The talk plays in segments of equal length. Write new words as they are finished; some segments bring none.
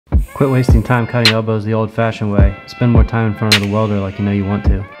Quit wasting time cutting elbows the old-fashioned way. Spend more time in front of the welder like you know you want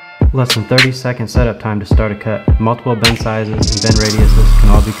to. Less than 30-second setup time to start a cut. Multiple bend sizes and bend radiuses can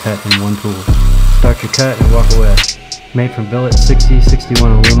all be cut in one tool. Start your cut and walk away. Made from billet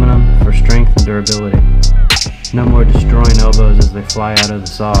 6061 aluminum for strength and durability. No more destroying elbows as they fly out of the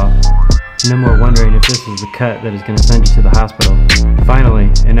saw. No more wondering if this is the cut that is going to send you to the hospital. Finally,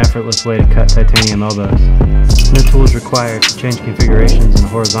 an effortless way to cut titanium elbows. No tools required to change configurations in a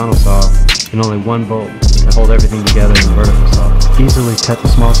horizontal saw, and only one bolt to hold everything together in a vertical saw. Easily cut the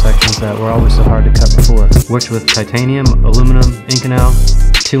small sections that were always so hard to cut before. Works with titanium, aluminum, Inconel,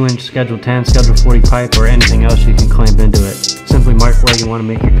 2-inch Schedule 10, Schedule 40 pipe, or anything else you can clamp into it. Simply mark where you want to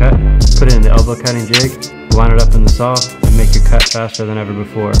make your cut, put it in the elbow cutting jig, line it up in the saw, and make your cut faster than ever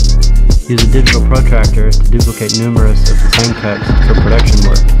before. Use a digital protractor to duplicate numerous of the same cuts for production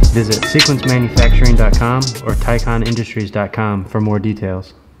work. Visit sequencemanufacturing.com or ticonindustries.com for more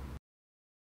details.